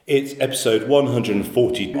It's episode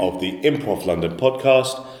 140 of the Improv London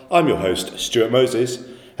podcast. I'm your host, Stuart Moses,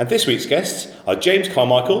 and this week's guests are James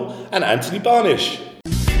Carmichael and Anthony Barnish.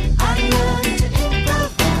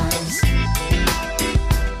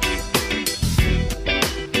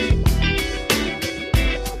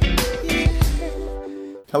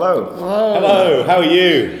 Hello. Hello, how are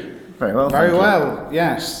you? Very well. Very thank you. well,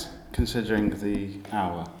 yes, considering the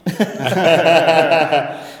hour.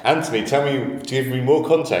 Anthony, give me more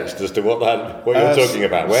context as to what you're talking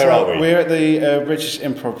about. Where are we? We're at the British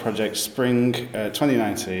Improv Project Spring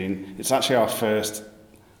 2019. It's actually our first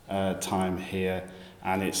time here,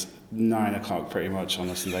 and it's 9 o'clock pretty much on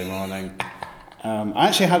a Sunday morning. I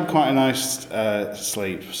actually had quite a nice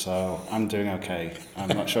sleep, so I'm doing okay. I'm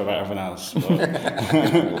not sure about everyone else. But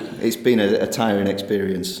It's been a tiring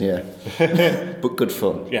experience, yeah, but good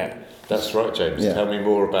fun. yeah. That's right, James. Yeah. Tell me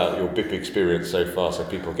more about your BIP experience so far so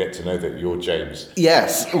people get to know that you're James.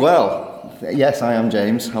 Yes, I am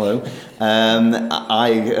James. Hello.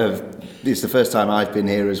 It's the first time I've been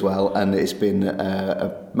here as well, and it's been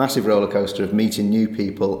a massive roller coaster of meeting new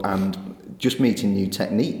people and just meeting new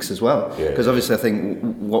techniques as well. Because obviously, I think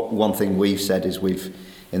one thing we've said is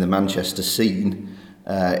in the Manchester scene,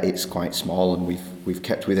 it's quite small, and we've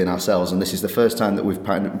kept within ourselves. And this is the first time that we've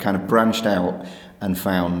kind of branched out and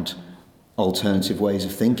found alternative ways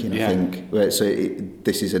of thinking. Yeah. I think so.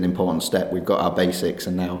 This is an important step. We've got our basics,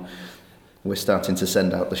 and now we're starting to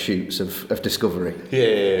send out the shoots of discovery.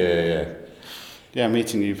 Yeah,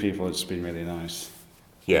 meeting new people has been really nice.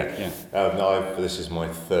 This is my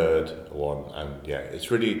third one, and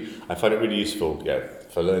I find it really useful,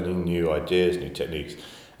 for learning new ideas, new techniques,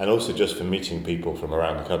 and also just for meeting people from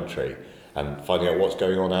around the country and finding out what's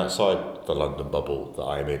going on outside the London bubble that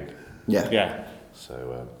I'm in. Yeah.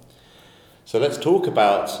 So let's talk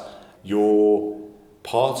about your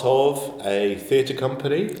part of a theatre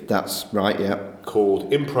company. That's right. Yeah.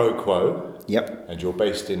 Called Impro Quo. Yep. And you're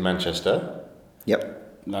based in Manchester.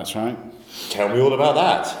 Yep. That's right. Tell me all about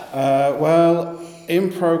that.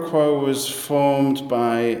 Impro Quo was formed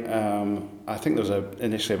by, I think there was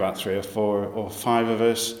initially about 3 or 4 or 5 of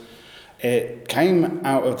us. It came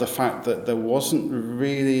out of the fact that there wasn't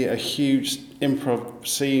really a huge improv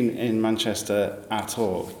scene in Manchester at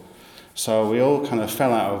all. So we all kind of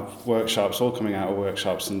fell out of workshops, all coming out of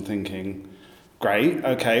workshops and thinking, great,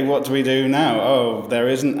 okay, what do we do now? Oh, there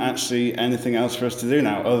isn't actually anything else for us to do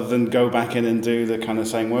now other than go back in and do the kind of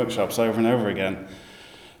same workshops over and over again.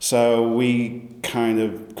 So we kind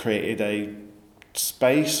of created a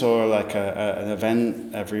space or like an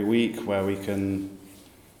event every week where we can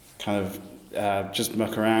kind of just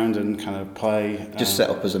muck around and kind of play. Just set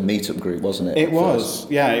up as a meetup group, wasn't it? It was,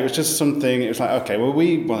 yeah. It was just something. It was like, okay, well,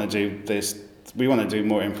 we want to do this. We want to do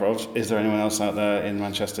more improv. Is there anyone else out there in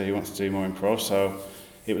Manchester who wants to do more improv? So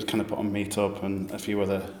it was kind of put on Meetup and a few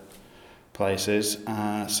other places.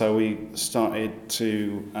 So we started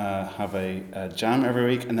to have a jam every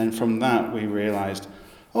week, and then from that we realised,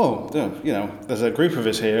 there's a group of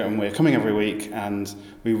us here, and we're coming every week, and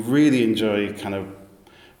we really enjoy kind of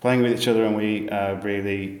playing with each other, and we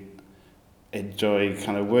really enjoy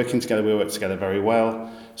kind of working together. We work together very well.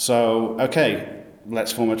 So, okay,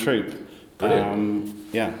 let's form a troupe.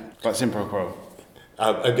 Brilliant. That's Impro Quo.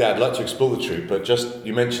 I'd like to explore the troupe, but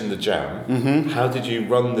you mentioned the jam. Mm-hmm. How did you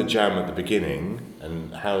run the jam at the beginning,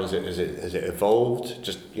 and how has it evolved?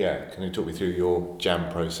 Can you talk me through your jam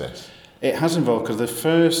process? It has evolved because the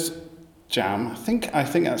first jam, I think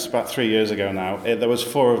that's about 3 years ago now. There was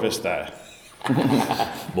 4 of us there.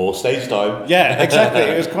 More stage time. Yeah, exactly.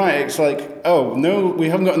 It's like, oh no, we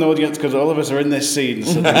haven't got an audience because all of us are in this scene.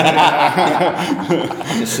 So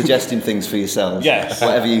Just suggesting things for yourselves. Yes.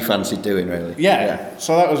 Whatever you fancied doing, really. Yeah.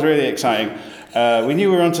 So that was really exciting. We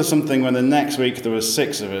knew we were onto something when the next week there was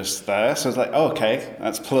 6 of us there. So it's like, okay,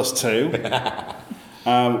 that's +2.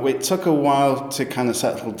 It took a while to kind of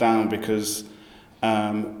settle down because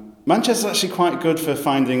Manchester's actually quite good for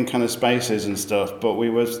finding kind of spaces and stuff, but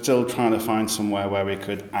we were still trying to find somewhere where we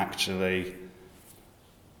could actually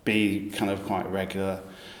be kind of quite regular.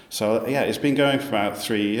 So it's been going for about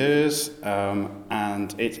 3 years,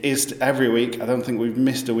 and it is every week. I don't think we've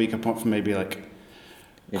missed a week apart from maybe like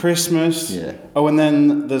Christmas. Yeah. Oh, and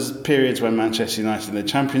then there's periods when Manchester United in the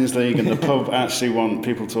Champions League and the pub actually want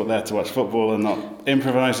people to there to watch football and not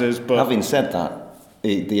improvisers. But having said that,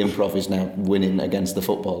 the improv is now winning against the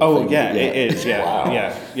football. Oh, yeah, it is, yeah. Wow.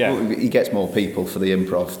 Yeah. Well, he gets more people for the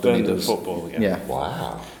improv than he the does football, Yeah.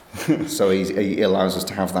 Wow. So he allows us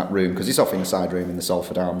to have that room because it's off in the side room in the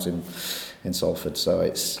Salford Arms in Salford. So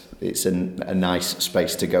it's a nice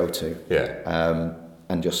space to go to. Yeah.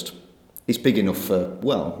 And just it's big enough for,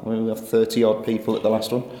 well, we have 30 odd people at the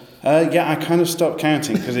last one. Yeah, I kind of stopped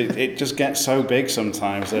counting because it just gets so big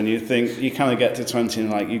sometimes, and you think you kind of get to 20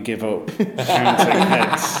 and like you give up counting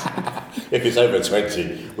heads. If it's over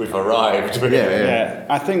 20, we've arrived. Yeah,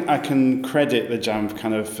 I think I can credit the Jam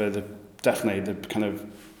kind of for definitely the kind of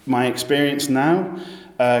my experience now,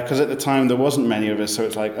 because at the time there wasn't many of us, so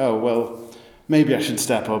it's like, oh well, maybe I should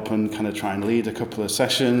step up and kind of try and lead a couple of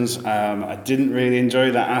sessions. I didn't really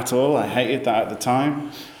enjoy that at all. I hated that at the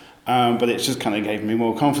time. But it just kind of gave me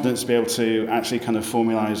more confidence to be able to actually kind of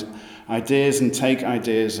formulise ideas and take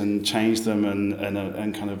ideas and change them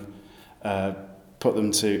and kind of put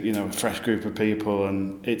them to, you know, a fresh group of people.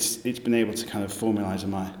 And it's been able to kind of formalise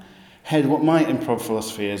in my head what my improv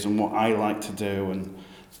philosophy is and what I like to do. And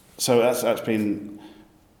so that's been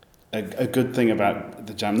a good thing about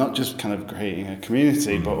the Jam, not just kind of creating a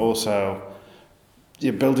community, but also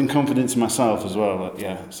building confidence in myself as well.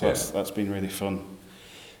 That's been really fun.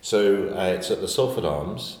 So it's at the Salford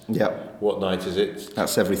Arms. Yep. What night is it?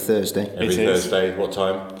 That's every Thursday. Every Thursday. What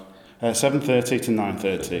time? 7:30 to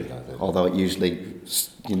 9:30. Although it usually,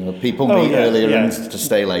 you know, people meet earlier and to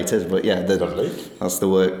stay later, but that's the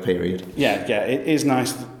work period. Yeah, it is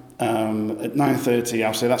nice. At 9:30,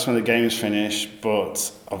 obviously that's when the games finish,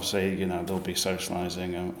 but obviously, you know, there'll be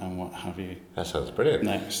socialising and what have you. That sounds brilliant.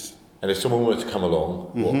 Next. And if someone were to come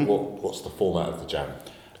along, what's the format of the Jam?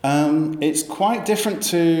 It's quite different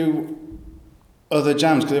to other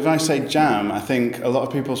jams, because if I say jam, I think a lot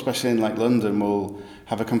of people, especially in like London, will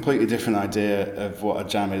have a completely different idea of what a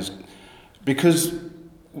jam is. Because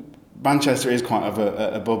Manchester is quite of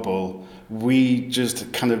a bubble, we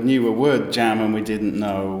just kind of knew a word jam and we didn't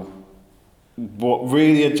know what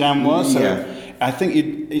really a jam was. So I think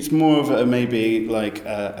it's more of maybe like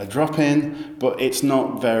a drop-in, but it's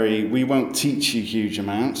not very, we won't teach you huge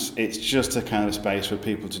amounts. It's just a kind of space for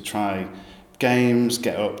people to try games,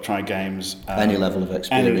 get up, try games. Any level of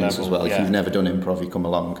experience as well. If you've never done improv, you come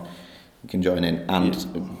along, you can join in. And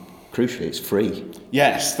crucially, it's free.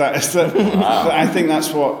 Yes, I think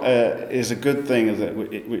that's what is a good thing, is that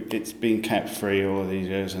it's been kept free all of these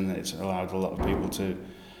years, and it's allowed a lot of people to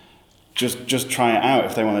just try it out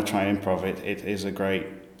if they want to try improv. It is a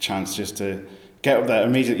great chance just to get up there.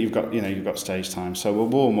 Immediately you've got stage time. So we'll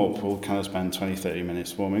warm up, we'll kind of spend 20-30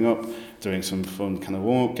 minutes warming up, doing some fun kind of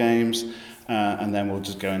warm-up games, and then we'll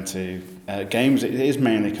just go into games. It is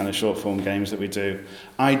mainly kind of short form games that we do.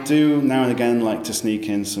 I do now and again like to sneak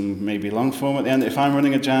in some maybe long form at the end. If I'm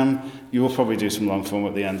running a jam, you will probably do some long form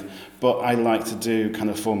at the end. But I like to do kind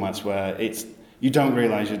of formats where you don't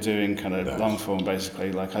realise you're doing kind of long form,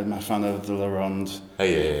 basically. Like, I'm a fan of the La Ronde.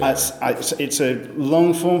 It's a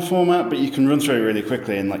long form format, but you can run through it really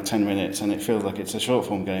quickly in like 10 minutes, and it feels like it's a short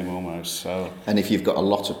form game almost. So. And if you've got a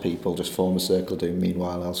lot of people, just form a circle, do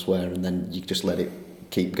Meanwhile Elsewhere, and then you just let it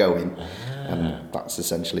keep going. And that's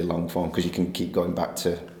essentially long form, because you can keep going back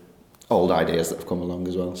to old ideas that have come along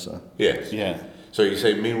as well. So. Yes. Yeah. So you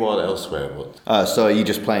say Meanwhile Elsewhere, what? So you're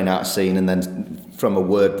just playing out a scene, and then from a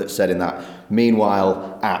word that's said in that,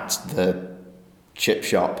 meanwhile at the chip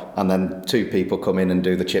shop, and then two people come in and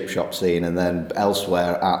do the chip shop scene, and then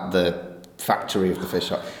elsewhere at the factory of the fish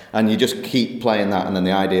shop. And you just keep playing that, and then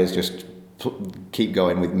the ideas just keep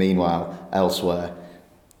going with Meanwhile Elsewhere.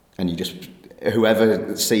 And you just,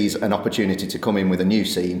 whoever sees an opportunity to come in with a new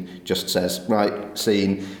scene just says, right,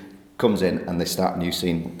 scene, comes in, and they start a new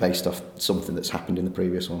scene based off something that's happened in the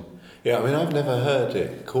previous one. Yeah, I mean, I've never heard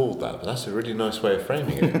it called that, but that's a really nice way of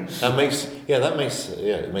framing it.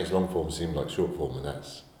 it makes long form seem like short form, and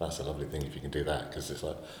that's a lovely thing if you can do that, because it's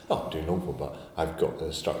like, I'm doing long form, but I've got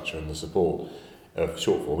the structure and the support of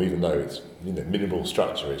short form, even though it's minimal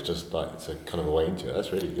structure. It's just like it's a kind of a way into it.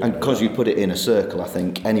 That's really good. And because you put it in a circle, I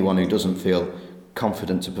think anyone who doesn't feel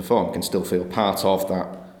confident to perform can still feel part of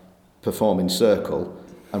that performing circle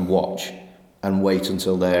and watch and wait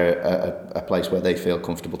until they're at a place where they feel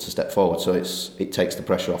comfortable to step forward. So it takes the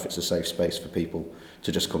pressure off. It's a safe space for people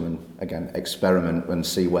to just come and, again, experiment and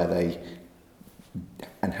see where they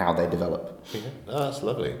and how they develop. Yeah. Oh, that's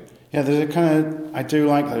lovely. Yeah, there's a kind of, I do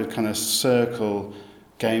like those kind of circle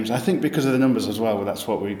games. I think because of the numbers as well, that's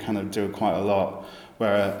what we kind of do quite a lot,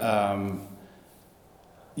 where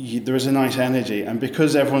there is a nice energy, and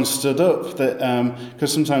because everyone stood up, that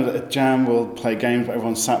because sometimes at a jam we'll play games but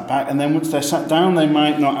everyone sat back, and then once they're sat down they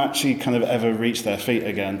might not actually kind of ever reach their feet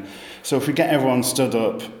again. So if we get everyone stood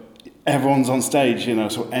up, everyone's on stage,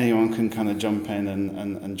 so anyone can kind of jump in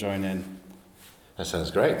and join in. That sounds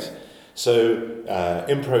great. So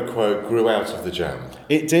Impro Quo grew out of the jam.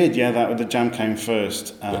 It did, yeah. The jam came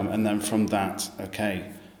first, and then from that,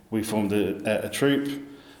 we formed a troupe.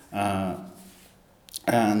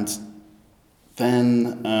 And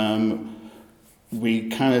then we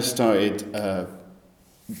kind of started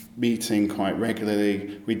meeting quite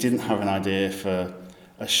regularly. We didn't have an idea for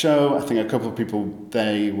a show. I think a couple of people,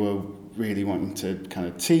 they were really wanting to kind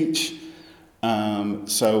of teach.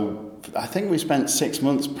 So I think we spent 6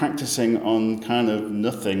 months practicing on kind of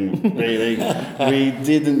nothing, really. We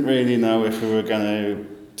didn't really know if we were going to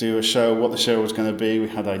do a show, what the show was going to be. We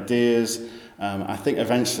had ideas. I think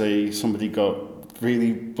eventually somebody got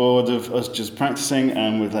really bored of us just practicing,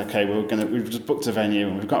 and we're like, okay, we've just booked a venue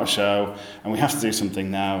and we've got a show and we have to do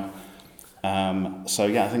something now. So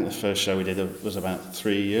yeah, I think the first show we did was about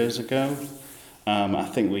 3 years ago. I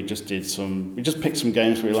think we just picked some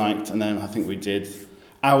games we liked, and then I think we did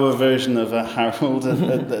our version of a Harold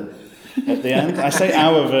at the end. I say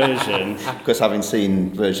our version because having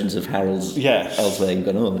seen versions of Harold's elsewhere, you've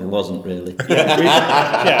gone, oh, it wasn't really.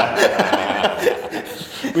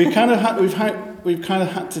 We've kind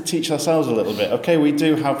of had to teach ourselves a little bit. Okay, we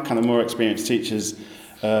do have kind of more experienced teachers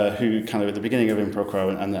who kind of at the beginning of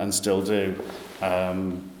Improcro and still do,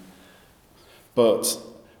 but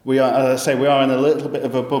we are, as I say, we are in a little bit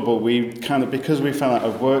of a bubble. We kind of, because we fell out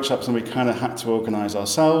of workshops and we kind of had to organise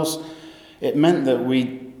ourselves, it meant that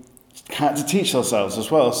we had to teach ourselves as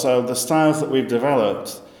well. So the styles that we've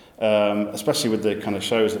developed, especially with the kind of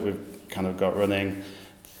shows that we've kind of got running,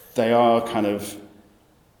 they are kind of,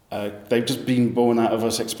 they've just been born out of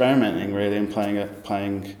us experimenting really and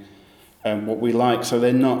playing what we like. So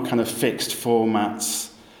they're not kind of fixed formats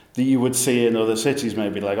that you would see in other cities,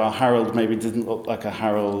 maybe like our Harold maybe didn't look like a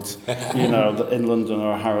Harold, in London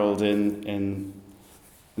or a Harold in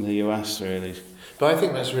the US, really. But I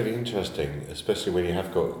think that's really interesting, especially when you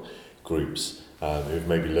have got groups who've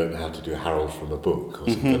maybe learned how to do Harold from a book or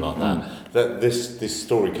something like that. That this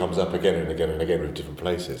story comes up again and again and again with different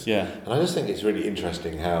places. Yeah. And I just think it's really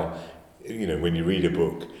interesting how, when you read a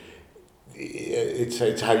book,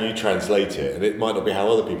 it's how you translate it, and it might not be how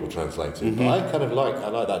other people translate it. But I kind of like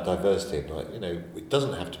that diversity. And it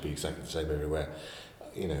doesn't have to be exactly the same everywhere.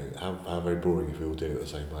 How very boring if we all did it the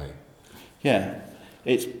same way. Yeah,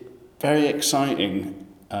 it's very exciting.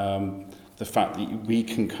 The fact that we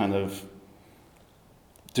can kind of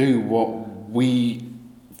do what we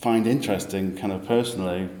find interesting, kind of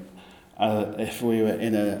personally. If we were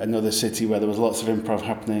in another city where there was lots of improv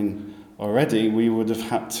happening already, we would have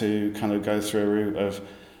had to kind of go through a route of,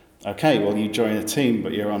 okay, well, you join a team,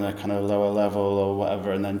 but you're on a kind of lower level or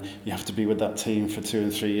whatever, and then you have to be with that team for 2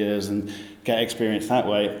 and 3 years and get experience that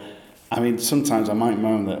way. I mean, sometimes I might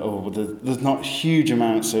moan that, there's not huge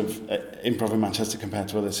amounts of improv in Manchester compared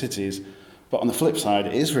to other cities, but on the flip side,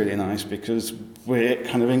 it is really nice because we're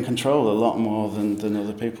kind of in control a lot more than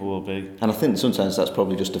other people will be. And I think sometimes that's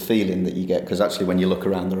probably just a feeling that you get, because actually when you look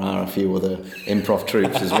around, there are a few other improv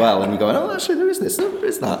troupes as well, and you're going, oh, actually there is this, there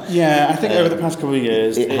is that. Yeah, I think over the past couple of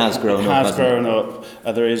years, it has grown up.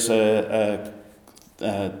 There is a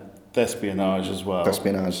Despionage as well.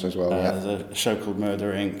 Yeah. There's a show called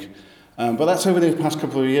Murder Inc. But that's over the past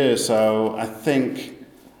couple of years, so I think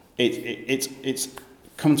it's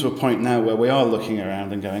come to a point now where we are looking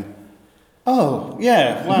around and going, oh,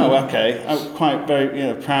 yeah, wow, okay. I'm quite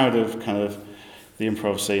very proud of kind of the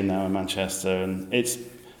improv scene now in Manchester, and it's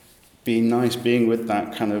been nice being with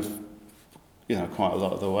that kind of, quite a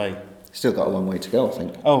lot of the way. Still got a long way to go, I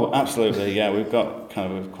think. Oh, absolutely, yeah. We're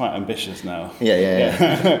quite ambitious now.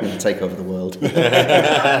 Yeah. We're going to take over the world.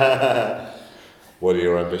 What are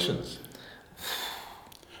your ambitions?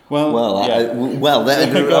 All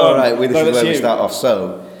right. This is where we start off.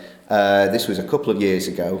 So, this was a couple of years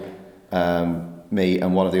ago. Me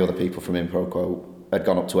and one of the other people from Improcro had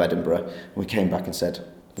gone up to Edinburgh, and we came back and said,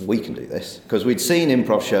 we can do this, because we'd seen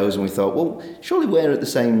improv shows and we thought, well, surely we're at the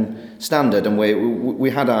same standard, and we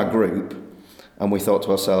had our group, and we thought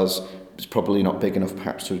to ourselves, it's probably not big enough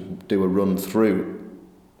perhaps to do a run through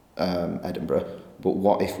Edinburgh, but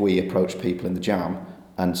what if we approach people in the Jam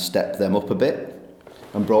and step them up a bit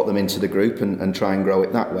and brought them into the group and try and grow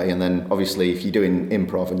it that way? And then obviously if you're doing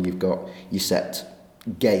improv and you've got your set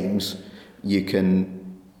games, you can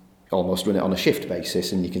almost run it on a shift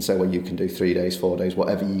basis, and you can say, well, you can do 3 days, 4 days,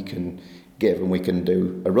 whatever you can give, and we can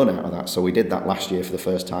do a run out of that. So we did that last year for the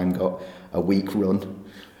first time, got a week run.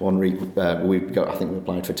 1 week, I think we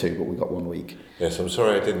applied for 2, but we got 1 week. Yes, I'm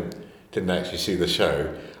sorry I didn't didn't actually see the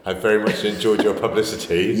show, I very much enjoyed your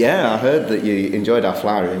publicity. Yeah, I heard that you enjoyed our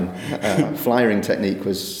flyering. Flyering technique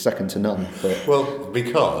was second to none. But Well,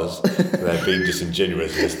 because they're being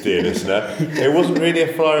disingenuous, this dear listener, it wasn't really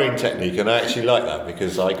a flyering technique, and I actually like that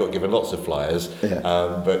because I got given lots of flyers. Yeah.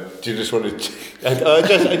 But do you just want to?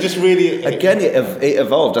 I just really. again, it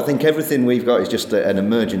evolved. I think everything we've got is just an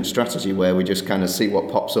emergent strategy where we just kind of see what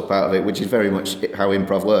pops up out of it, which is very much how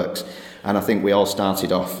improv works. And I think we all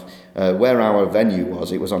started off where our venue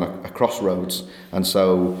was. It was on a crossroads, and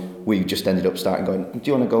so we just ended up starting going, do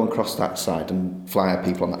you want to go and cross that side and fly our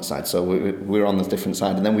people on that side? So we were on the different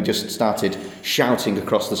side, and then we just started shouting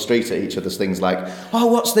across the street at each other's things like, oh,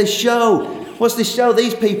 what's this show? What's this show?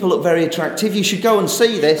 These people look very attractive. You should go and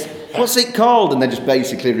see this. What's it called? And they're just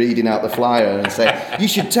basically reading out the flyer and say, you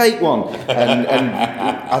should take one. And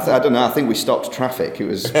I don't know, I think we stopped traffic. It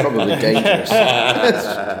was probably dangerous.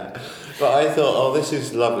 But I thought, oh, this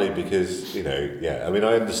is lovely because, I mean,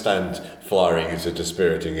 I understand flying is a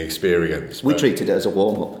dispiriting experience. We treated it as a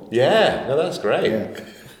warm-up. Yeah, no, that's great.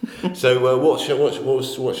 Yeah. So what show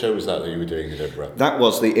was that you were doing in Edinburgh? That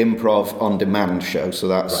was the Improv On Demand show. So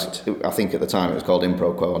that's, Right. I think at the time it was called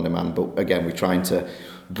Impro Quo On Demand. But again, we're trying to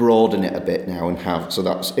broaden it a bit now and have, so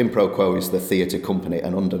that's Impro Quo is the theatre company,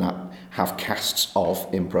 and under that have casts of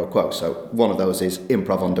Impro Quo. So one of those is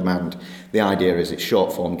Improv On Demand. The idea is it's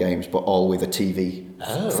short form games, but all with a TV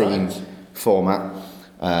themed format.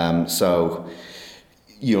 So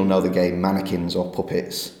you'll know the game Mannequins or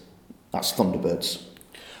Puppets. That's Thunderbirds.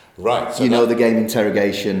 Right. So you know the game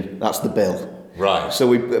Interrogation. That's The Bill. Right.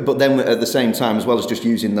 So but then at the same time, as well as just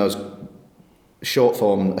using those short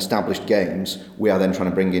form established games, we are then trying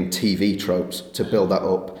to bring in TV tropes to build that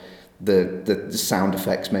up. The sound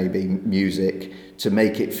effects, maybe music, to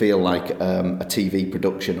make it feel like a TV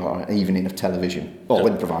production or an evening of television, all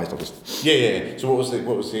improvised, obviously. Yeah. So what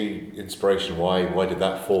was the inspiration? Why did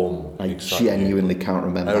that form? I excite you? genuinely can't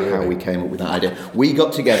remember really? how we came up with that idea. We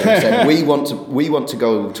got together and said we want to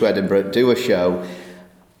go to Edinburgh, do a show.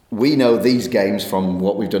 We know these games from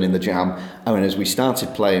what we've done in the Jam. I mean, as we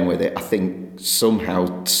started playing with it, I think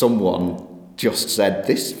somehow someone just said,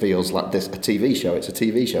 this feels like a TV show. It's a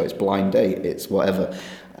TV show. It's Blind Date. It's whatever.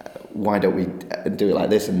 Why don't we do it like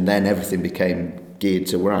this? And then everything became geared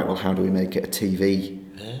to, right, well, how do we make it a TV?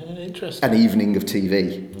 Interesting. An evening of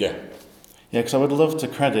TV. Yeah. Yeah, because I would love to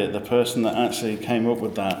credit the person that actually came up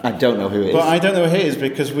with that. I don't know who it is. But I don't know who it is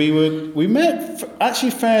because we met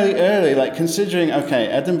actually fairly early, like considering, okay,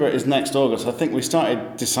 Edinburgh is next August. I think we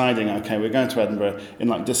started deciding, okay, we're going to Edinburgh in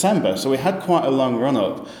like December. So we had quite a long run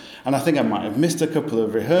up. And I think I might have missed a couple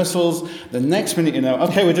of rehearsals. The next minute,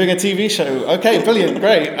 okay, we're doing a TV show. Okay, brilliant,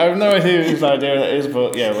 great. I have no idea whose idea that is,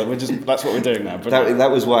 but yeah, well, that's what we're doing now. But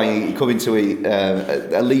that was why coming to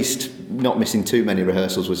at least not missing too many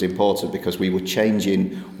rehearsals was important, because we were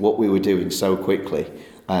changing what we were doing so quickly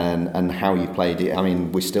and how you played it. I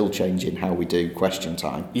mean, we're still changing how we do question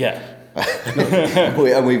time. Yeah.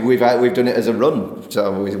 We've done it as a run,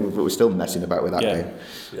 so we're still messing about with that game.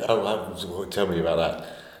 Oh, tell me about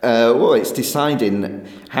that. Well, it's deciding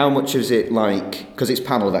how much is it like, because it's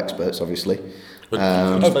panel of experts, obviously.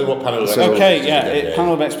 Explain what panel of experts is.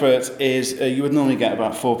 Panel of experts is, you would normally get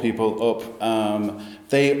about 4 people up.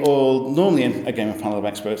 They all, normally in a game of panel of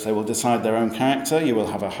experts, they will decide their own character. You will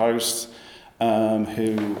have a host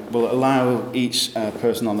who will allow each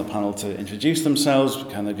person on the panel to introduce themselves,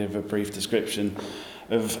 kind of give a brief description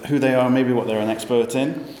of who they are, maybe what they're an expert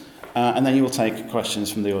in. And then you will take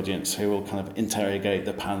questions from the audience who will kind of interrogate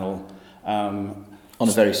the panel. On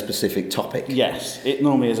a very specific topic. Yes, it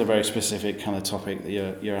normally is a very specific kind of topic that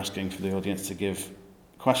you're asking for the audience to give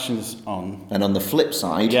questions on. And on the flip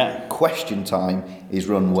side, question time is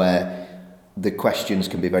run where the questions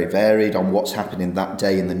can be very varied on what's happening that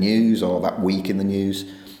day in the news or that week in the news.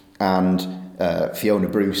 And Fiona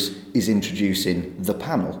Bruce is introducing the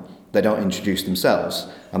panel. They don't introduce themselves,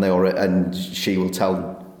 and she will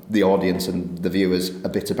tell the audience and the viewers a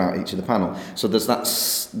bit about each of the panel. So there's that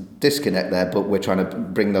disconnect there, but we're trying to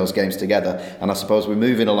bring those games together. And I suppose we're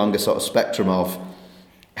moving along a sort of spectrum of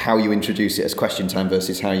how you introduce it as question time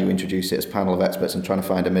versus how you introduce it as panel of experts, and trying to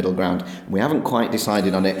find a middle ground. We haven't quite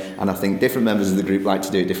decided on it, and I think different members of the group like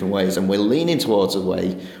to do it different ways, and we're leaning towards a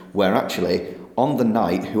way where actually on the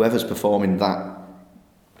night, whoever's performing that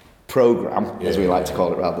programme, as we like to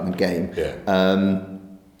call it rather than game,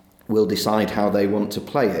 will decide how they want to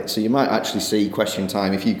play it. So you might actually see question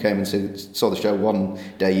time. If you came and saw the show one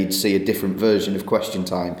day, you'd see a different version of question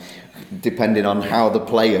time, depending on how the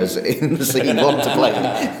players in the scene want to play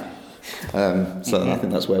it. So I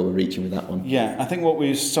think that's where we're reaching with that one. Yeah, I think what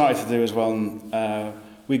we started to do as well,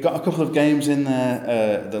 we got a couple of games in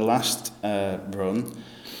there the last run,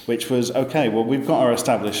 which was, okay, well, we've got our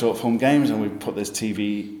established short-form games and we've put this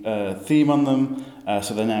TV theme on them,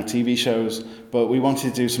 so they're now TV shows, but we wanted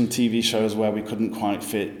to do some TV shows where we couldn't quite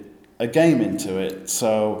fit a game into it.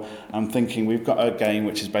 So I'm thinking we've got a game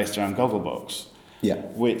which is based around Gogglebox,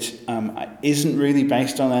 which isn't really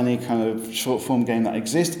based on any kind of short-form game that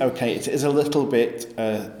exists. Okay, it is a little bit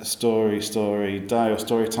story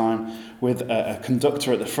time with a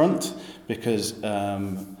conductor at the front, because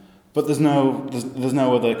but there's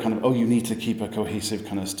no other kind of, you need to keep a cohesive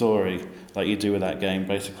kind of story like you do with that game.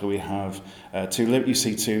 Basically, we have you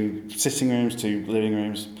see two sitting rooms, two living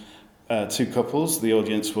rooms, two couples. The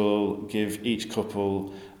audience will give each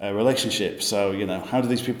couple a relationship. So, how do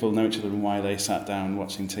these people know each other and why they sat down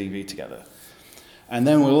watching TV together? And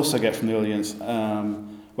then we'll also get from the audience,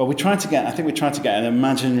 we tried to get an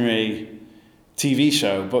imaginary TV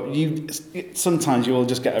show, but sometimes you will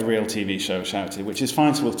just get a real TV show shouted, which is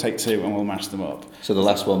fine, so we'll take two and we'll mash them up. So the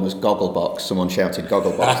last one was Gogglebox. Someone shouted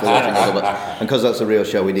Gogglebox. They're watching Gogglebox. And because that's a real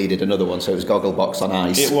show, we needed another one, so it was Gogglebox on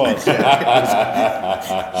Ice. It was.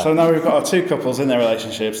 Yeah. So now we've got our two couples in their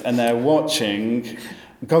relationships, and they're watching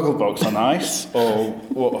Gogglebox on Ice, or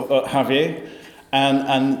what have you.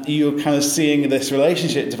 And you're kind of seeing this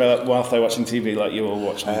relationship develop whilst they're watching TV, like you will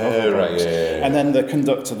watch on Gogglebox. Right, yeah. And then the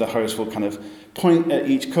conductor, the host, will kind of point at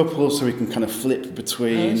each couple so we can kind of flip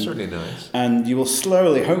between. That's really nice. And you will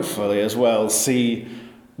slowly, hopefully, as well, see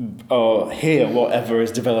or hear whatever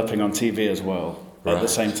is developing on TV as well, at the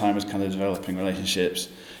same time as kind of developing relationships.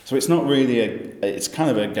 So it's not really it's kind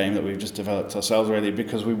of a game that we've just developed ourselves, really,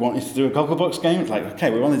 because we wanted to do a Gogglebox game. It's like, okay,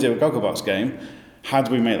 we want to do a Gogglebox game. How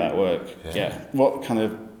do we make that work? Yeah. What kind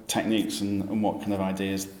of techniques and what kind of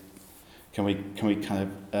ideas can we kind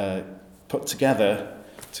of put together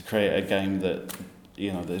to create a game that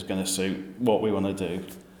that is going to suit what we want to do?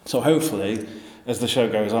 So hopefully, as the show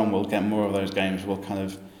goes on, we'll get more of those games. We'll kind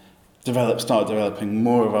of start developing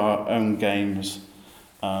more of our own games,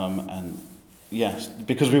 and yes,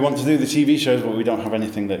 because we want to do the TV shows, but we don't have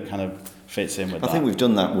anything that kind of fits in with that. I think we've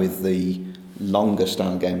done that with the longer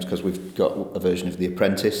style games, because we've got a version of The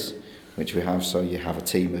Apprentice, which we have, so you have a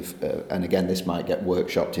team of, and again, this might get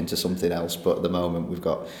workshopped into something else, but at the moment we've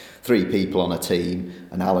got 3 people on a team,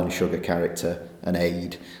 an Alan Sugar character, an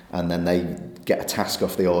aide, and then they get a task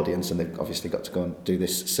off the audience, and they've obviously got to go and do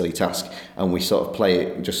this silly task, and we sort of play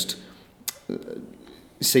it just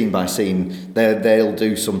scene by scene. They'll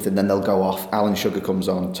do something, then they'll go off. Alan Sugar comes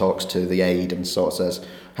on, talks to the aide, and sort of says,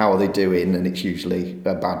 how are they doing? And it's usually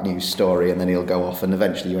a bad news story, and then he'll go off, and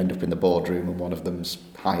eventually you end up in the boardroom and one of them's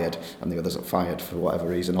hired and the others are fired for whatever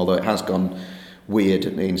reason, although it has gone weird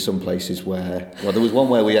in some places where, there was one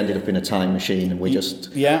where we ended up in a time machine and we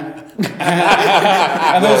just... Yeah.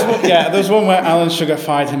 And there was one where Alan Sugar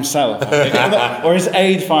fired himself, I think. Or his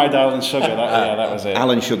aide fired Alan Sugar. That was it.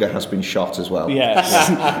 Alan Sugar has been shot as well. Yes.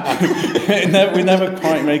 We never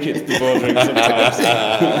quite make it to the boardroom sometimes.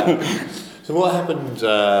 So what happened,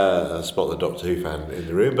 I spot the Doctor Who fan in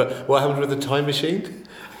the room, but what happened with the time machine?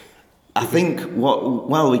 I think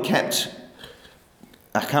we kept...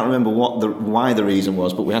 I can't remember why the reason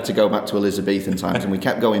was, but we had to go back to Elizabethan times, and we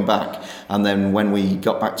kept going back. And then when we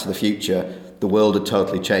got back to the future, the world had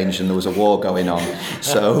totally changed and there was a war going on.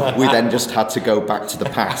 So we then just had to go back to the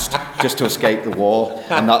past just to escape the war,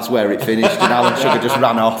 and that's where it finished. And Alan Sugar just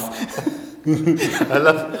ran off. I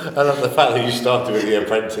love the fact that you started with The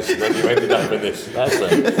Apprentice and then you ended up with this. That's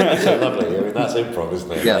so lovely. I mean, that's improv,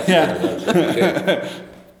 isn't it? Yeah.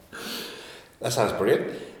 That sounds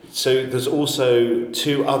brilliant. So there's also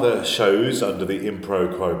 2 other shows under the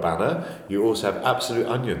Impro Quo banner. You also have Absolute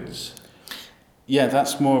Onions. Yeah,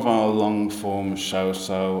 that's more of our long-form show.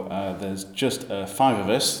 So there's just 5 of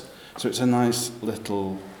us. So it's a nice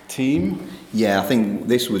little team. Yeah, I think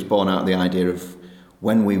this was born out of the idea of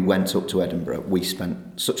when we went up to Edinburgh, we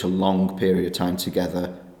spent such a long period of time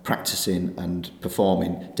together practicing and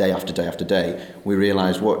performing day after day after day. We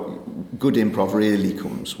realised what good improv really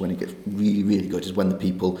comes when it gets really, really good is when the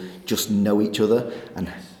people just know each other.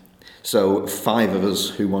 And so 5 of us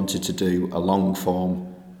who wanted to do a long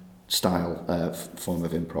form style form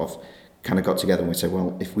of improv kind of got together and we said,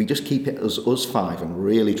 well, if we just keep it as us 5 and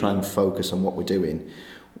really try and focus on what we're doing,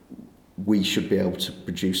 we should be able to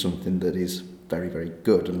produce something that is very, very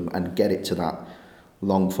good and get it to that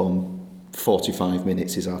long form. 45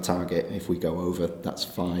 minutes is our target. If we go over, that's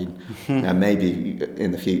fine. And maybe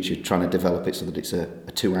in the future trying to develop it so that it's a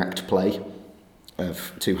 2-act play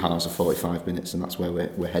of 2 hours of 45 minutes, and that's where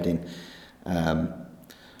we're heading. Our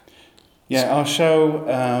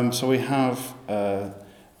show, so we have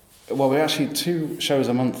well, we're actually 2 shows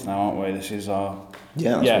a month now, aren't we? This is our...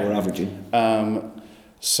 Yeah, that's what we're averaging.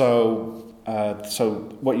 So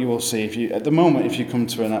what you will see, at the moment, if you come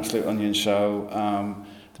to an Absolute Onion show,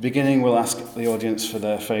 the beginning we'll ask the audience for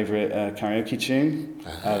their favourite karaoke tune.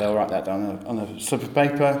 They'll write that down on a slip of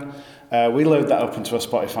paper. We load that up into a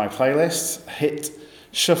Spotify playlist, hit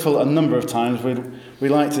shuffle a number of times. We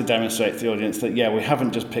like to demonstrate to the audience that, yeah, we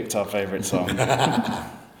haven't just picked our favourite song.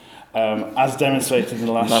 As demonstrated in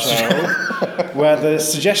the last show, where the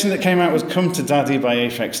suggestion that came out was Come to Daddy by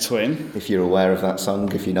Aphex Twin. If you're aware of that song,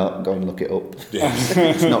 if you're not, go and look it up. Yes.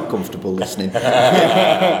 It's not comfortable listening.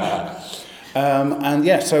 And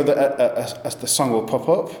yeah, so as the song will pop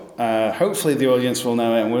up, hopefully the audience will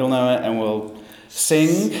know it and we'll know it and we'll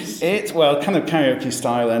sing it, well, kind of karaoke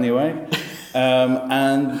style anyway.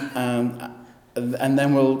 And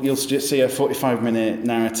then you'll just see a 45-minute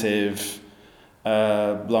narrative,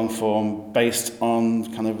 long form, based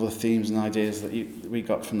on kind of the themes and ideas that we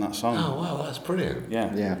got from that song. Oh wow, that's brilliant.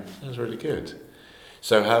 Yeah. That's really good.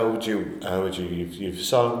 So how would you you've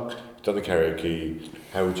sung, done the karaoke,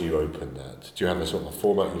 how would you open that? Do you have a sort of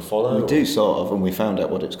format you follow? We do sort of, and we found out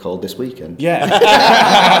what it's called this weekend. Yeah.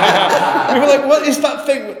 We were like, what is that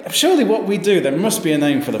thing? Surely what we do, there must be a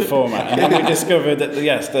name for the format. And then we discovered that,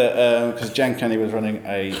 because Jen Kenny was running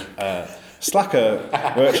a Slacker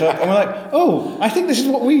workshop, and we're like, oh, I think this is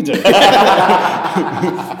what we do. This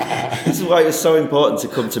is why it was so important to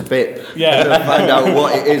come to BIP Yeah. and find out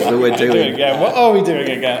what it is that we're doing. Yeah, what are we doing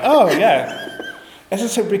again? Oh, yeah. As I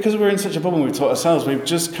said, because we're in such a bubble and we've taught ourselves, we've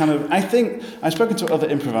just kind of, I think, I've spoken to other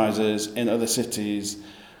improvisers in other cities,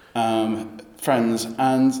 friends,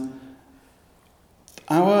 and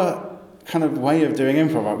our kind of way of doing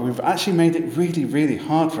improv, we've actually made it really, really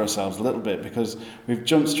hard for ourselves a little bit, because we've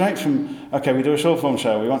jumped straight from, okay, we do a short form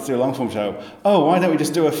show, we want to do a long form show. Oh, why don't we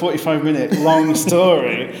just do a 45-minute long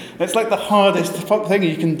story? It's like the hardest thing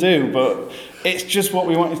you can do, but it's just what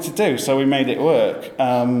we wanted to do, so we made it work.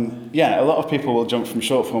 Yeah, a lot of people will jump from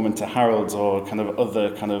short form into Harold's or kind of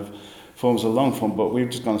other kind of forms of long form, but we've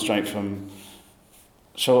just gone straight from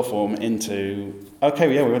short form into,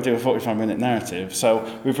 okay, yeah, we're going to do a 45-minute narrative. So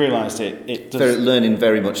we've realised it does... They're learning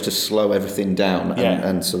very much to slow everything down,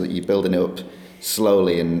 and so that you're building it up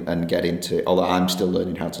slowly and get into, although I'm still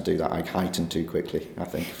learning how to do that. I heighten too quickly, I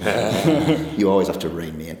think. You always have to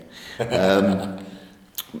rein me in.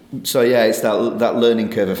 So yeah, it's that learning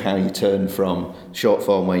curve of how you turn from short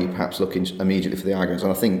form, where you're perhaps looking immediately for the arguments,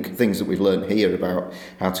 and I think things that we've learned here about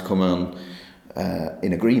how to come on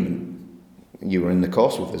in agreement. You were in the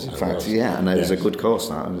course with us, in fact, and it was a good course.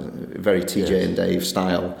 That very TJ and Dave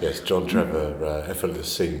style. Yes, John Trevor,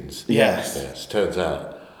 Effortless Scenes. Yes. Turns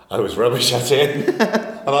out I was rubbish at it,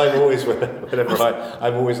 and I'm always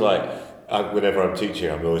whenever I'm teaching,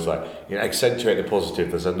 I'm always like, accentuate the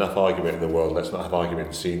positive. There's enough argument in the world. Let's not have argument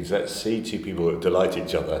in scenes. Let's see two people that delight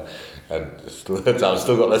each other. And I've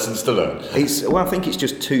still got lessons to learn. I think it's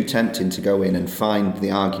just too tempting to go in and find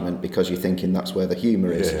the argument because you're thinking that's where the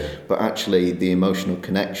humour is. Yeah. But actually, the emotional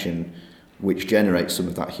connection, which generates some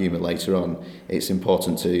of that humour later on, it's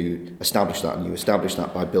important to establish that. And you establish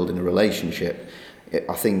that by building a relationship.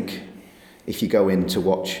 I think if you go in to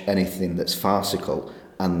watch anything that's farcical,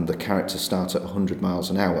 and the characters start at 100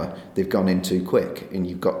 miles an hour, they've gone in too quick, and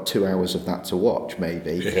you've got 2 hours of that to watch,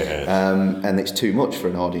 maybe. And it's too much for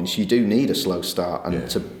an audience. You do need a slow start and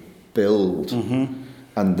to build,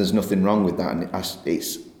 and there's nothing wrong with that. And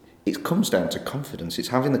it comes down to confidence. It's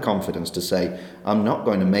having the confidence to say, I'm not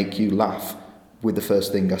going to make you laugh with the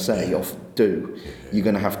first thing I say or do. You're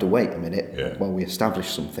going to have to wait a minute while we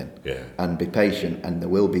establish something and be patient, and there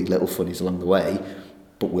will be little funnies along the way,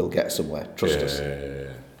 but we'll get somewhere. Trust us.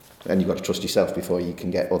 And you've got to trust yourself before you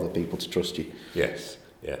can get other people to trust you. Yes,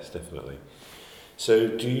 definitely. So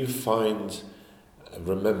do you find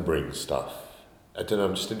remembering stuff? I don't know,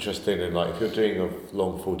 I'm just interested in, like, if you're doing a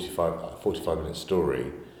long 45-minute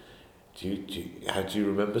story, how do you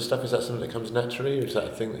remember stuff? Is that something that comes naturally, or is that a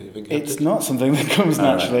thing that you've encountered? It's not something that comes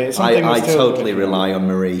naturally. It's something I totally rely on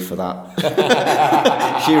Marie for that.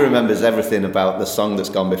 She remembers everything about the song that's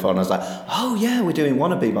gone before, and I was like, oh yeah, we're doing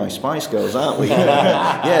Wannabe by Spice Girls, aren't we?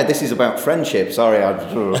 Yeah, this is about friendship. Sorry,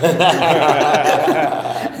 No,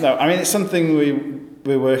 I mean, it's something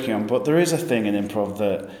we're working on, but there is a thing in improv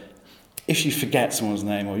that if you forget someone's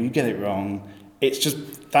name or you get it wrong, it's just,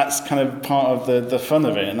 that's kind of part of the fun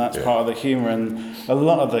of it, and that's part of the humour, and a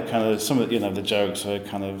lot of the kind of, some of the jokes are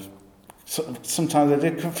kind of, sometimes they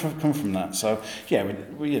did come from that. So yeah,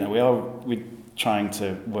 we're trying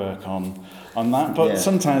to work on that, but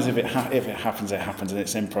sometimes if it happens, it happens, and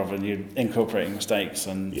it's improv, and you're incorporating mistakes,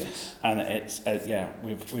 and it's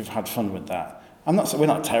we've had fun with that. We're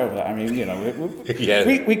not terrible at it. I mean, you know, Yeah.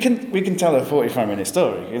 we can tell a 45-minute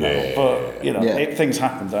story, you know, Yeah. but you know, Yeah. things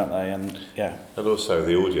happen, don't they? And yeah. And also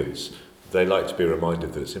the audience, they like to be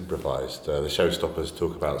reminded that it's improvised. The showstoppers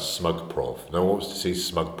talk about smug prov. No one wants to see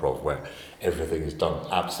smug prov where everything is done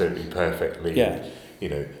absolutely perfectly. Yeah. You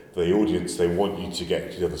know, the audience, they want you to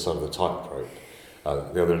get to the other side of the tightrope,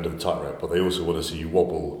 the other end of the tightrope, but they also want to see you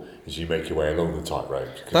wobble as you make your way along the tightrope.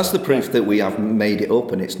 That's the proof that we have made it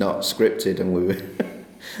up and it's not scripted, and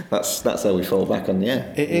that's how we fall back on the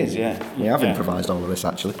air. It is, yeah. We have Yeah. improvised all of this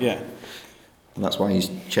actually. Yeah. And that's why he's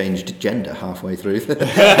changed gender halfway through.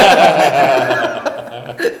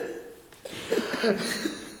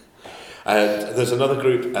 And there's another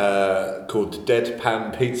group called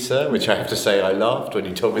Deadpan Pizza, which I have to say I laughed when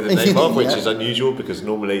you told me the name of, which Yeah. is unusual because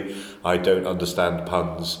normally I don't understand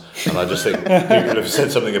puns, and I just think people have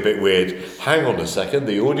said something a bit weird. Hang on a second,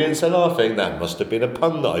 the audience are laughing. That must have been a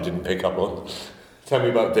pun that I didn't pick up on. Tell me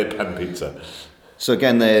about Deadpan Pizza. So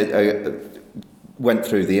again, they went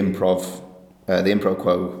through the improv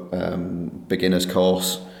quo beginners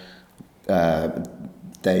course.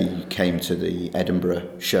 They came to the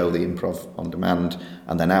Edinburgh show, the Improv on Demand,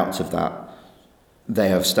 and then out of that, they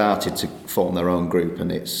have started to form their own group,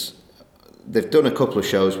 and they've done a couple of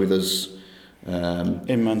shows with us.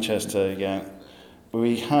 In Manchester, yeah.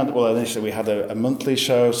 Initially we had a monthly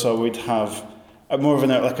show, so we'd have more of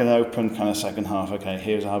an open kind of second half. Okay,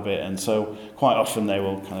 here's our bit, and so quite often they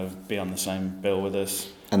will kind of be on the same bill with us.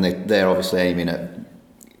 And they're obviously aiming at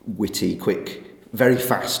witty, quick, very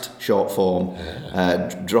fast, short form,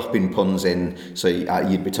 dropping puns in, so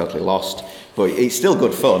you'd be totally lost. But it's still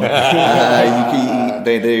good fun.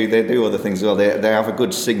 They do other things as well. They have a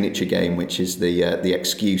good signature game, which is the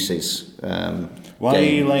excuses. Why game.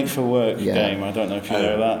 are you late for work Yeah. game? I don't know if you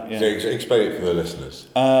know that. Yeah. So explain it for the listeners.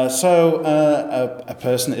 A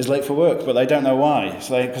person is late for work, but they don't know why.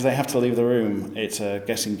 So because they have to leave the room, it's a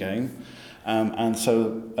guessing game. And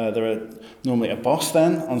so there are normally a boss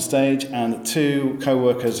then on stage and two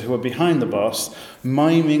co-workers who are behind the boss,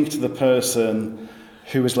 miming to the person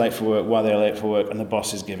who was late for work why they are late for work, and the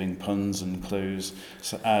boss is giving puns and clues.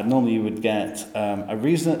 So normally you would get a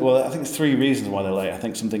reason. Well, I think there's 3 reasons why they're late. I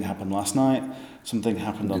think something happened last night, something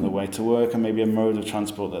happened on the way to work, and maybe a mode of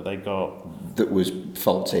transport that they got That was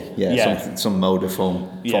faulty. Yeah. Some mode of form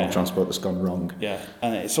Yeah. of transport that's gone wrong. Yeah,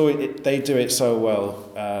 and they do it so well.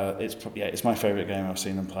 It's my favourite game I've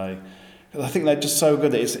seen them play. 'Cause I think they're just so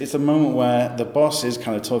good. It's a moment where the boss is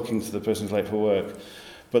kind of talking to the person who's late for work,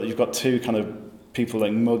 but you've got two kind of people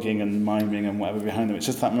like mugging and miming and whatever behind them. It's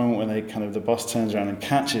just that moment when the boss turns around and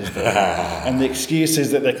catches them, and the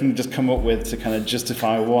excuses that they can just come up with to kind of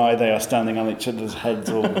justify why they are standing on each other's heads,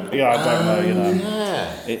 or I don't know, you know. Yeah.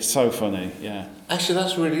 It's so funny, yeah. Actually,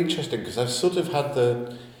 that's really interesting because I've sort of had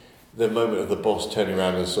the moment of the boss turning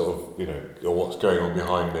around and sort of, you know, oh, what's going on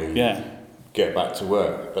behind me? Yeah. Get back to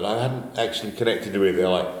work, but I hadn't actually connected with it,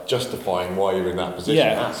 like justifying why you're in that position.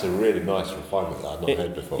 Yeah. That's a really nice refinement that I've not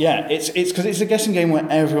heard before. Yeah, it's because it's a guessing game where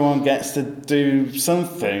everyone gets to do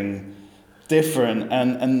something different,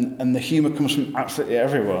 and the humour comes from absolutely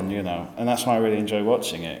everyone, you know, and that's why I really enjoy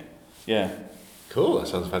watching it. Yeah. Cool, that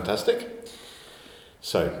sounds fantastic.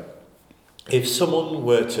 So, if someone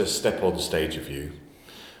were to step on stage with you,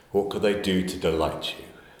 what could they do to delight you?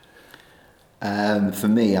 For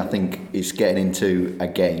me, I think it's getting into a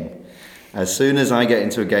game. As soon as I get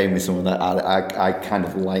into a game with someone, that I kind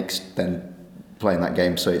of like then playing that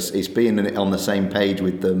game. So it's being on the same page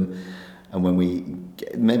with them, and when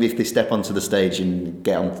maybe if they step onto the stage and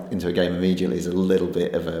get into a game immediately is a little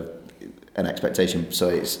bit of an expectation. So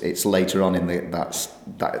it's later on in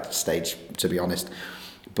that stage, to be honest.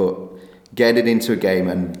 But getting into a game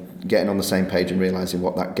and getting on the same page and realising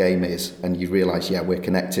what that game is, and you realise, yeah, we're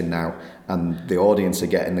connecting now, and the audience are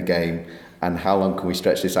getting the game, and how long can we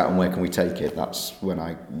stretch this out and where can we take it? That's when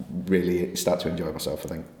I really start to enjoy myself, I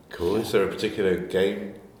think. Cool. Is there a particular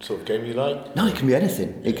sort of game you like? No, it can be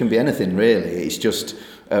anything. It can be anything, really. It's just,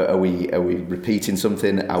 are we repeating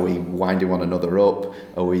something? Are we winding one another up?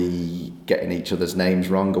 Are we getting each other's names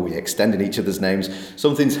wrong? Are we extending each other's names?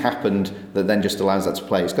 Something's happened that then just allows that to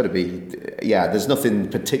play. It's got to be, there's nothing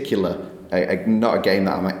particular, not a game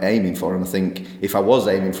that I'm aiming for. And I think if I was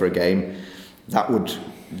aiming for a game, that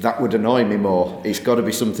would annoy me more. It's got to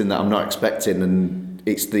be something that I'm not expecting, and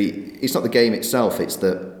it's not the game itself, it's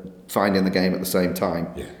the finding the game at the same time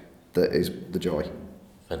that is the joy.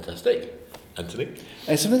 Fantastic. Anthony?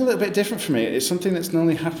 It's something a little bit different for me. It's something that's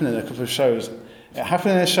normally happened in a couple of shows. It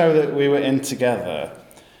happened in a show that we were in together.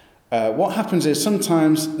 What happens is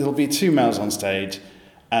sometimes there'll be 2 males on stage,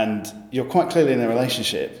 and you're quite clearly in a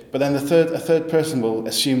relationship, but then a third person will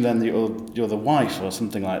assume then that you're the wife or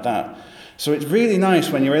something like that. So it's really nice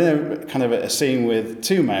when you're in a kind of a scene with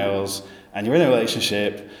two males and you're in a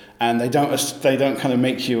relationship, and they don't kind of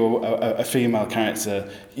make you a female character.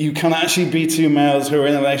 You can actually be two males who are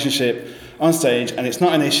in a relationship on stage, and it's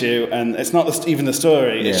not an issue, and it's not even the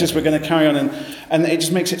story. It's just we're going to carry on, and it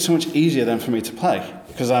just makes it so much easier then for me to play,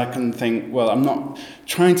 because I can think, well, I'm not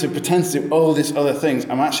trying to pretend to do all these other things.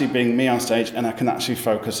 I'm actually being me on stage, and I can actually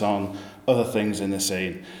focus on other things in the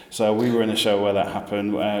scene. So we were in a show where that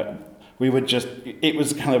happened, where it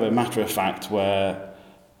was kind of a matter of fact where.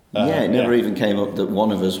 It never even came up that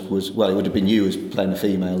one of us was, well, it would have been you as playing a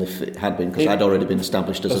female if it had been, because I'd already been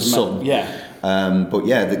established as a son.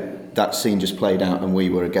 That scene just played out and we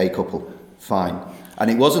were a gay couple. Fine. And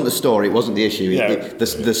it wasn't the story, it wasn't the issue.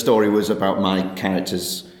 The story was about my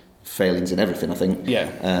character's failings and everything, I think.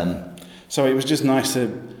 So it was just nice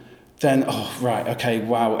to then,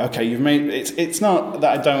 you've made, it's not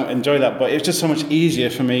that I don't enjoy that, but it's just so much easier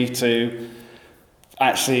for me to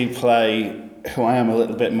actually play who I am a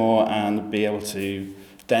little bit more and be able to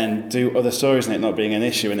then do other stories and it not being an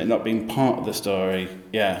issue and it not being part of the story.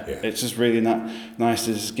 It's just really nice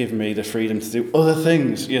to just give me the freedom to do other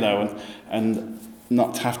things, and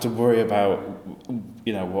not have to worry about,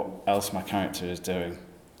 what else my character is doing.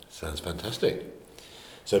 Sounds fantastic.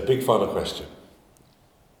 So big final question.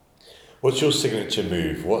 What's your signature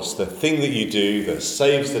move? What's the thing that you do that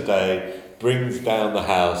saves the day, brings down the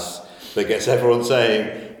house, that gets everyone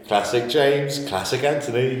saying, classic James, classic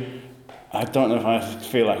Anthony? I don't know if I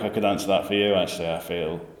feel like I could answer that for you, actually. I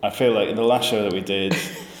feel like in the last show that we did,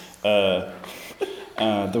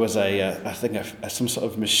 there was some sort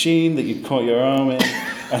of machine that you'd caught your arm in,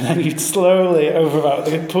 and then you'd slowly, over about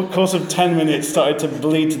the course of 10 minutes, started to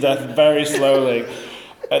bleed to death very slowly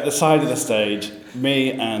at the side of the stage.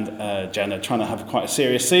 Me and Jenna trying to have quite a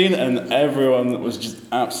serious scene, and everyone was just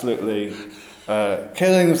absolutely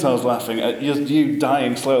killing themselves laughing at you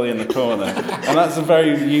dying slowly in the corner. And that's a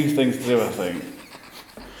very you thing to do, I think.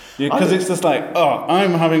 Because it's just like,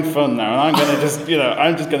 I'm having fun now, and I'm going to just,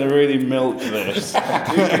 I'm just going to really milk this.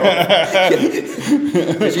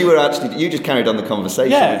 Because you just carried on the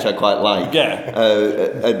conversation, which I quite like.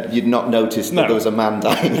 You'd not noticed that there was a man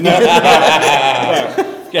dying.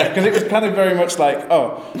 Because it was kind of very much like,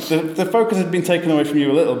 the focus had been taken away from you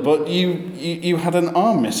a little, but you had an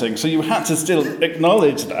arm missing, so you had to still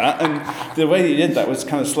acknowledge that, and the way that you did that was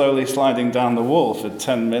kind of slowly sliding down the wall for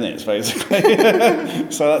 10 minutes, basically.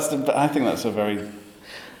 So I think that's a very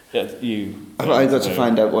you. I've got to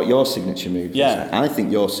find out what your signature move is. I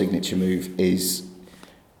think your signature move is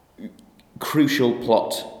crucial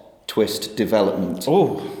plot twist development.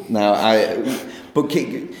 So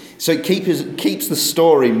it keeps the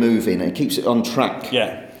story moving and it keeps it on track.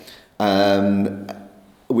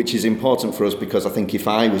 Which is important for us, because I think if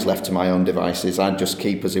I was left to my own devices, I'd just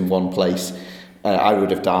keep us in one place. I would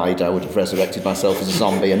have died, I would have resurrected myself as a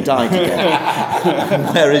zombie and died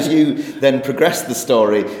again. Whereas you then progress the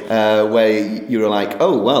story where you're like,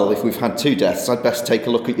 if we've had 2 deaths, I'd best take a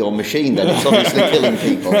look at your machine then. It's obviously killing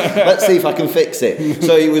people. Let's see if I can fix it.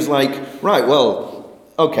 So he was like, right,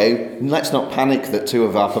 okay, let's not panic that 2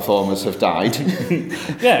 of our performers have died.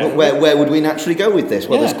 Where would we naturally go with this?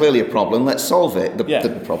 Well, there's clearly a problem. Let's solve it.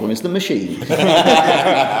 The problem is the machine.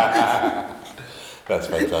 That's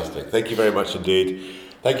fantastic. Thank you very much indeed.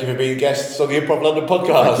 Thank you for being guests on the Improv London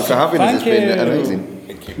podcast. Thank you for having us. It's been amazing.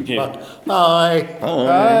 Thank you. Bye.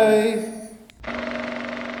 Bye.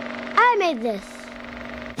 I made this.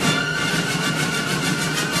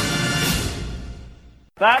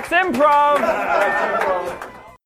 That's improv!